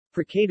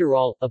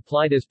Procaterol,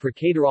 applied as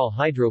procaterol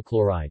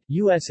hydrochloride,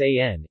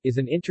 USAN, is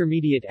an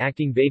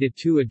intermediate-acting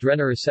beta-2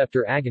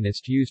 adrenoreceptor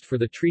agonist used for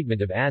the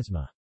treatment of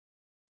asthma.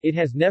 It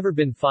has never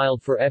been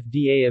filed for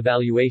FDA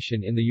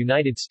evaluation in the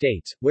United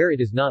States, where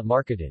it is not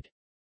marketed.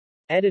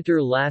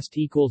 Editor last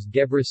equals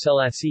Gebre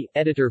Selassie,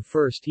 editor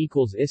first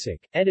equals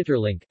Isaac, editor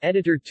link,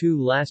 editor 2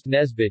 last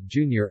Nesbitt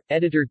Jr.,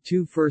 editor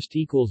 2 first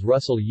equals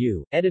Russell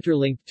U., editor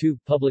link 2,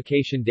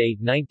 publication date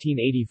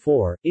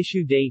 1984,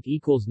 issue date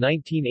equals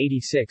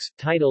 1986,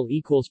 title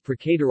equals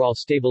Procaterol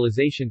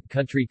stabilization,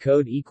 country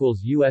code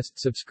equals US,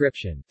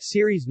 subscription,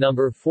 series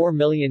number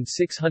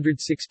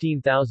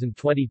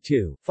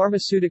 4616022,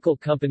 pharmaceutical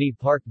company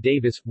Park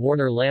Davis,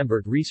 Warner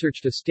Lambert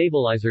researched a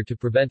stabilizer to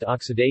prevent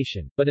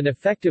oxidation, but an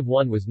effective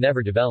one was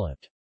never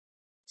developed.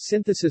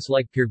 Synthesis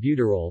like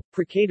purbuterol,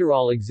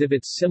 procaterol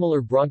exhibits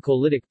similar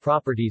broncholytic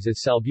properties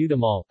as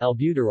salbutamol,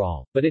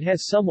 albuterol, but it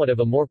has somewhat of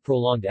a more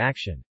prolonged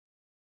action.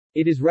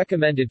 It is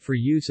recommended for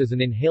use as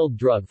an inhaled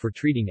drug for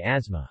treating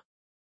asthma.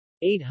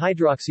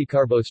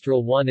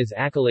 8-hydroxycarbosterol 1 is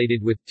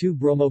alkylated with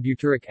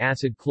 2-bromobutyric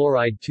acid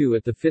chloride 2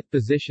 at the 5th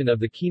position of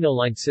the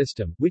quinoline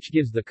system, which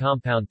gives the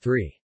compound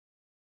 3.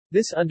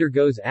 This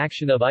undergoes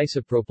action of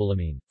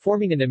isopropylamine,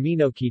 forming an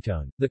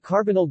aminoketone, the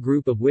carbonyl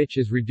group of which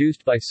is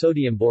reduced by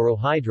sodium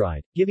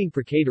borohydride, giving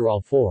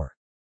procaterol 4.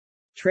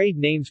 Trade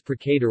names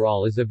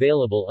Procaterol is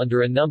available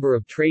under a number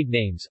of trade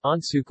names,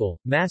 Onsucal,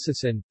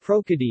 Massicin,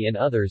 Procady and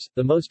others.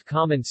 The most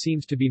common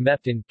seems to be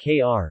Meptin,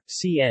 Kr,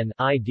 Cn,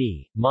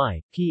 Id,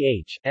 Mi,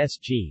 Ph,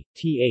 Sg,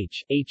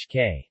 Th,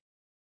 Hk.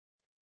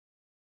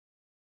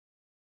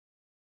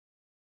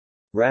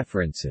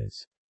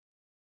 References